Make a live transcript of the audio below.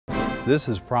This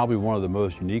is probably one of the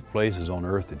most unique places on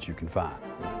earth that you can find.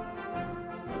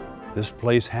 This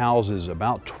place houses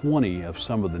about 20 of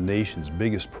some of the nation's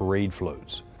biggest parade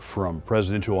floats, from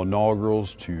Presidential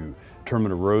Inaugurals to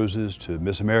Tournament of Roses to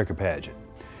Miss America pageant.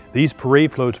 These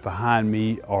parade floats behind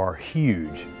me are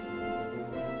huge.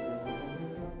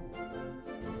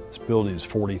 This building is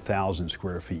 40,000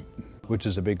 square feet, which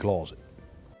is a big closet.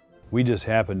 We just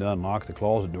happened to unlock the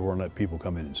closet door and let people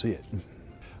come in and see it.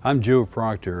 I'm Joe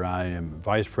Proctor. I am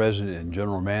Vice President and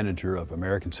General Manager of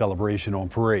American Celebration on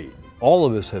Parade. All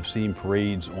of us have seen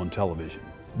parades on television,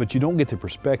 but you don't get the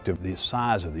perspective of the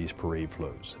size of these parade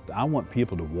floats. I want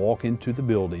people to walk into the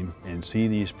building and see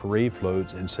these parade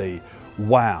floats and say,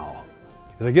 wow.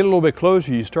 As I get a little bit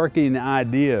closer, you start getting an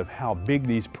idea of how big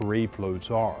these parade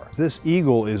floats are. This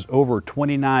Eagle is over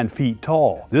 29 feet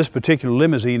tall. This particular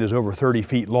limousine is over 30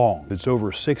 feet long. It's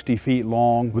over 60 feet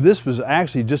long. But this was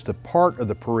actually just a part of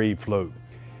the parade float.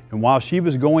 And while she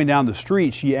was going down the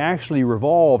street, she actually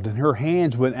revolved and her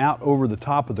hands went out over the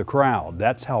top of the crowd.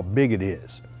 That's how big it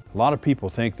is. A lot of people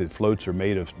think that floats are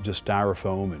made of just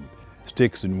styrofoam and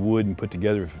sticks and wood and put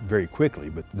together very quickly,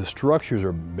 but the structures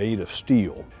are made of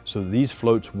steel, so these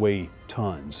floats weigh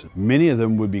tons. Many of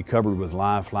them would be covered with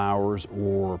live flowers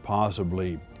or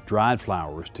possibly dried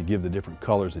flowers to give the different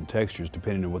colors and textures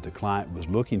depending on what the client was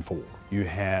looking for. You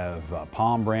have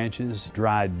palm branches,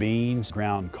 dried beans,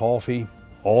 ground coffee.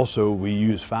 Also, we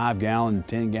use 5-gallon,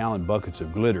 10-gallon buckets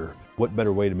of glitter. What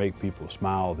better way to make people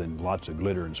smile than lots of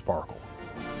glitter and sparkle?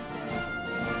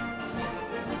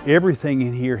 Everything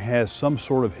in here has some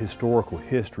sort of historical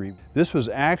history. This was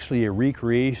actually a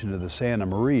recreation of the Santa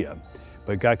Maria,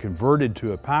 but got converted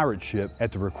to a pirate ship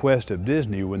at the request of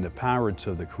Disney when the Pirates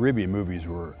of the Caribbean movies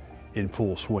were in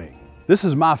full swing. This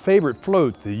is my favorite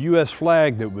float, the U.S.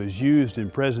 flag that was used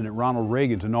in President Ronald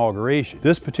Reagan's inauguration.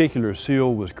 This particular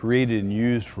seal was created and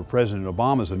used for President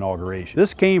Obama's inauguration.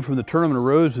 This came from the Tournament of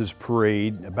Roses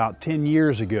parade about 10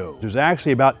 years ago. There's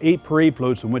actually about 8 parade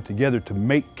floats that went together to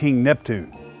make King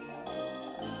Neptune.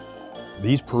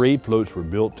 These parade floats were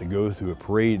built to go through a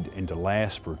parade and to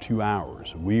last for 2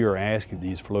 hours. We are asking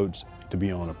these floats to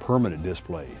be on a permanent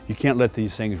display. You can't let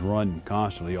these things run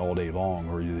constantly all day long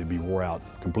or they'd be wore out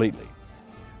completely.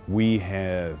 We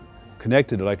have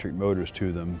connected electric motors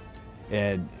to them,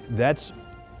 and that's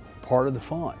part of the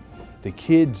fun. The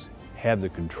kids have the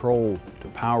control to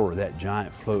power that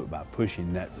giant float by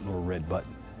pushing that little red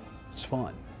button. It's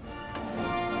fun.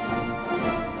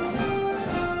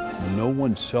 No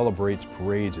one celebrates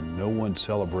parades and no one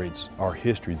celebrates our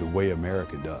history the way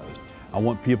America does. I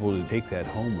want people to take that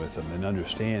home with them and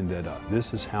understand that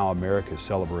this is how America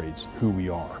celebrates who we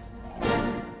are.